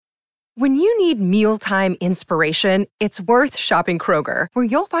When you need mealtime inspiration, it's worth shopping Kroger, where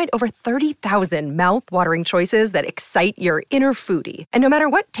you'll find over 30,000 mouth-watering choices that excite your inner foodie. And no matter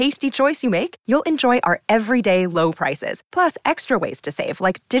what tasty choice you make, you'll enjoy our everyday low prices, plus extra ways to save,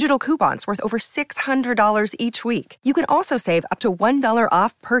 like digital coupons worth over $600 each week. You can also save up to $1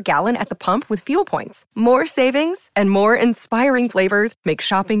 off per gallon at the pump with fuel points. More savings and more inspiring flavors make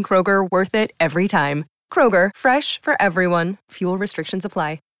shopping Kroger worth it every time. Kroger, fresh for everyone. Fuel restrictions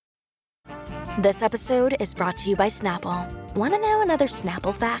apply. This episode is brought to you by Snapple. Want to know another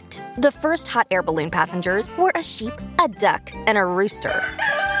Snapple fact? The first hot air balloon passengers were a sheep, a duck, and a rooster.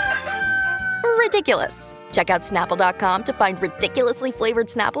 Ridiculous. Check out Snapple.com to find ridiculously flavored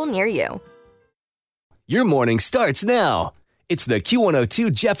Snapple near you. Your morning starts now. It's the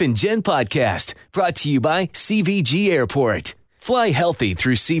Q102 Jeff and Jen podcast, brought to you by CVG Airport. Fly healthy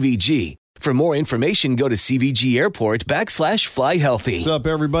through CVG. For more information, go to CVG Airport /fly healthy. What's up,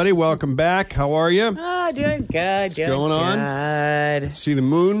 everybody? Welcome back. How are you? Oh, doing good. What's going on? See the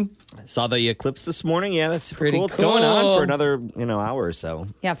moon? Saw the eclipse this morning. Yeah, that's super Pretty cool. It's cool. going on for another, hour or so.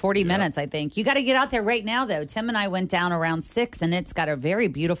 Yeah, 40 minutes, I think. You got to get out there right now, though. Tim and I went down around 6, and it's got a very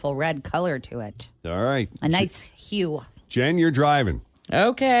beautiful red color to it. All right. A nice hue. Jen, you're driving.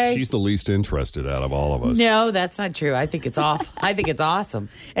 Okay. She's the least interested out of all of us. No, that's not true. I think it's off. I think it's awesome.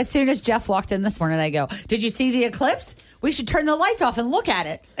 As soon as Jeff walked in this morning, I go, "Did you see the eclipse? We should turn the lights off and look at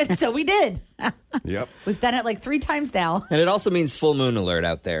it." And so we did. Yep. We've done it like 3 times now. And it also means full moon alert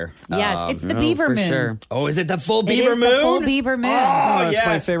out there. Yes, it's the beaver for moon. Sure. Oh, is it the full It beaver is moon? the full beaver moon. Oh, that's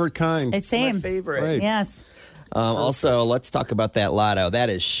my yes. favorite kind. It's same. My favorite. Right. Yes. Also, let's talk about that lotto. That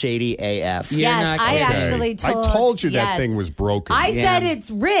is shady AF. You're Yes, not I kidding. actually told. I told you that yes. thing was broken. I Yeah. said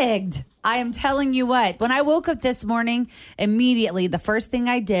it's rigged. I am telling you what. When I woke up this morning, immediately the first thing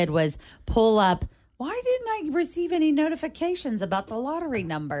I did was pull up. Why didn't I receive any notifications about the lottery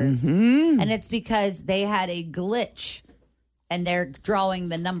numbers? Mm-hmm. And it's because they had a glitch, and they're drawing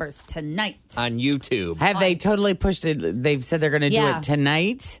the numbers tonight. On YouTube. Have they totally pushed it? They've said they're going to do Yeah. it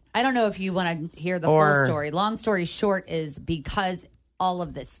tonight? I don't know if you want to hear the Or- full story. Long story short is because all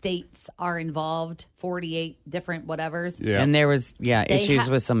of the states are involved, 48 different whatevers. Yeah. And there was, They issues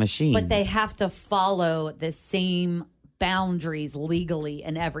ha- with some machines. But they have to follow the same boundaries legally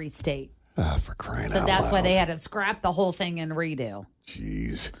in every state. Ah, for crying So out that's loud. why they had to scrap the whole thing and redo.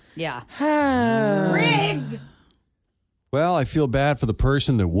 Jeez. Yeah. Rigged. Well, I feel bad for the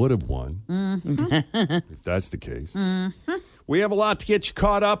person that would have won. If that's the case. We have a lot to get you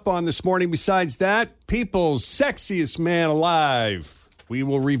caught up on this morning. Besides that, people's sexiest man alive. We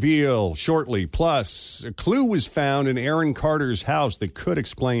will reveal shortly. Plus, a clue was found in Aaron Carter's house that could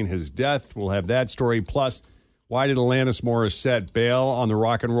explain his death. We'll have that story. Plus, why did Alanis Morissette bail on the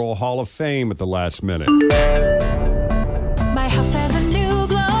Rock and Roll Hall of Fame at the last minute? My house has a new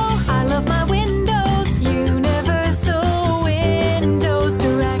glow. I love my windows. Universal Windows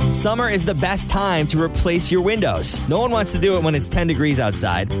Direct. Summer is the best time to replace your windows. No one wants to do it when it's 10 degrees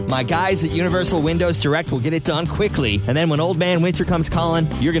outside. My guys at Universal Windows Direct will get it done quickly. And then when old man winter comes calling,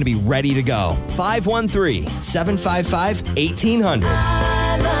 you're going to be ready to go. 513-755-1800.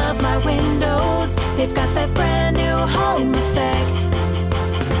 I love my windows. They've got that brand new home effect.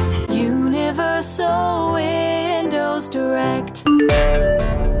 Universal Windows Direct.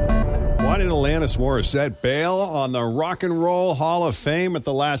 Why did Alanis Morissette bail on the Rock and Roll Hall of Fame at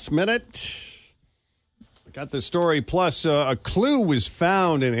the last minute? Got the story. Plus, a clue was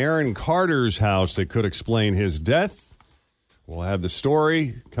found in Aaron Carter's house that could explain his death. We'll have the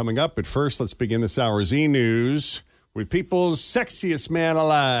story coming up. But first, let's begin this hour's E-News with people's sexiest man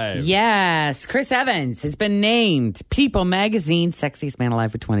alive. Yes. Chris Evans has been named People Magazine's Sexiest Man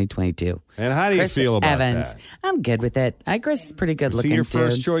Alive for 2022. And how do you Chris feel about Evans. that? I'm good with it. Chris is pretty good Is looking, he your dude.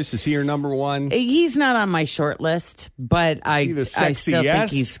 first choice? Is he your number one? He's not on my short list, but I Is he the still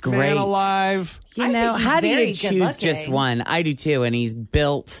think he's sexiest great. man alive? You I know, think he's how do very you good choose just looking. one? I do too, and he's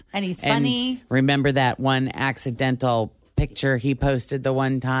built. And he's funny. Remember that one accidental picture he posted the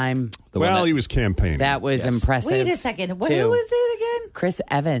one time? Well, he was campaigning. That was Yes. impressive. Wait a second. Who too. was it again? Chris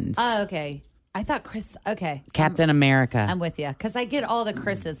Evans. Oh, okay. I thought Chris. Okay. Captain America. I'm with you because I get all the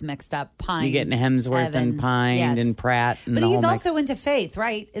Chris's mixed up. Pine. You're getting Hemsworth Evan. and Pine Yes. and Pratt. And But the he's whole also into faith,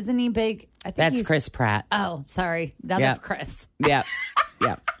 right? Isn't he big? I think That's he's- Chris Pratt. Oh, sorry. That Yeah. is Chris. Yeah.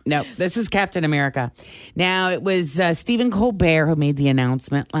 Yeah. No, this is Captain America. Now, it was Stephen Colbert who made the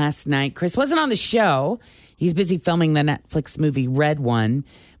announcement last night. Chris wasn't on the show. He's busy filming the Netflix movie Red One,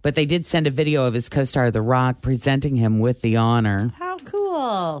 but they did send a video of his co-star The Rock presenting him with the honor. How cool.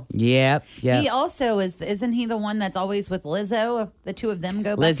 Well, Yep. he also isn't he the one that's always with Lizzo? The two of them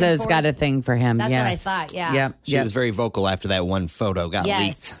go back and Lizzo's forth? got a thing for him. That's yes. what I thought, yeah. Yep. She was very vocal after that one photo got Yes.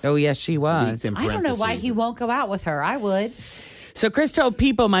 leaked. Oh, yes, she was. Leaked in I don't know why parentheses. he won't go out with her. I would. So Chris told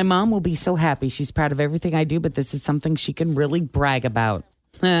People, my mom will be so happy. She's proud of everything I do, but this is something she can really brag about.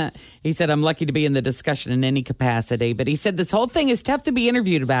 He said, I'm lucky to be in the discussion in any capacity. But he said this whole thing is tough to be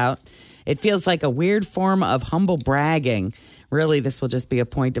interviewed about. It feels like a weird form of humble bragging. Really, this will just be a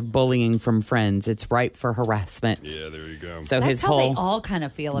point of bullying from friends. It's ripe for harassment. Yeah, there you go. So That's his how whole they all kind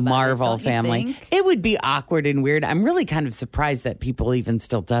of feel about Marvel it, don't you family. think? It would be awkward and weird. I'm really kind of surprised that People even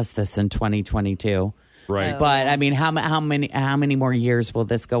still does this in 2022. Right. But I mean, how many more years will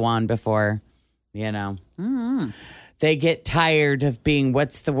this go on before, they get tired of being,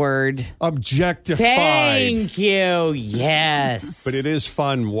 what's the word? Objectified. Thank you. Yes. But it is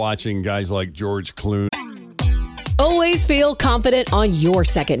fun watching guys like George Clooney. Always feel confident on your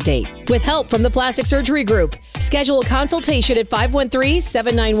second date. With help from the Plastic Surgery Group. Schedule a consultation at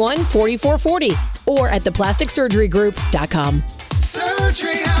 513-791-4440 or at theplasticsurgerygroup.com.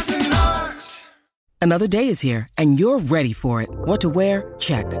 Surgery has an art. Another day is here, and you're ready for it. What to wear?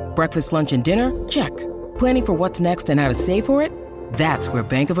 Check. Breakfast, lunch, and dinner? Check. Planning for what's next and how to save for it? That's where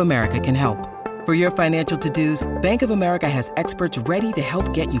Bank of America can help. For your financial to-dos, Bank of America has experts ready to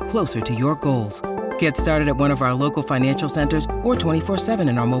help get you closer to your goals. Get started at one of our local financial centers or 24/7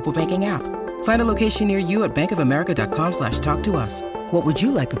 in our mobile banking app. Find a location near you at bankofamerica.com/talktous. What would you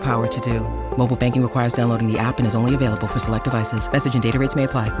like the power to do? Mobile banking requires downloading the app and is only available for select devices. Message and data rates may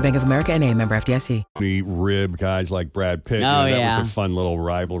apply. Bank of America NA, member FDIC. Rib guys like Brad Pitt. Oh, that yeah. was a fun little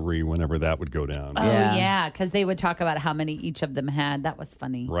rivalry whenever that would go down. Oh, Yeah. yeah, because they would talk about how many each of them had. That was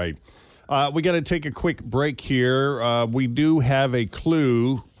funny. Right. We got to take a quick break here. We do have a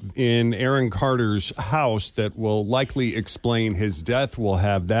clue in Aaron Carter's house that will likely explain his death. We'll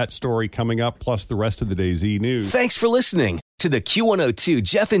have that story coming up, plus the rest of the day's E-News. Thanks for listening to the Q102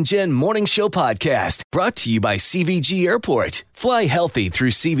 Jeff and Jen Morning Show podcast, brought to you by CVG Airport. Fly healthy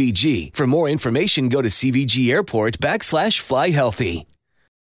through CVG. For more information, go to CVG Airport /fly healthy.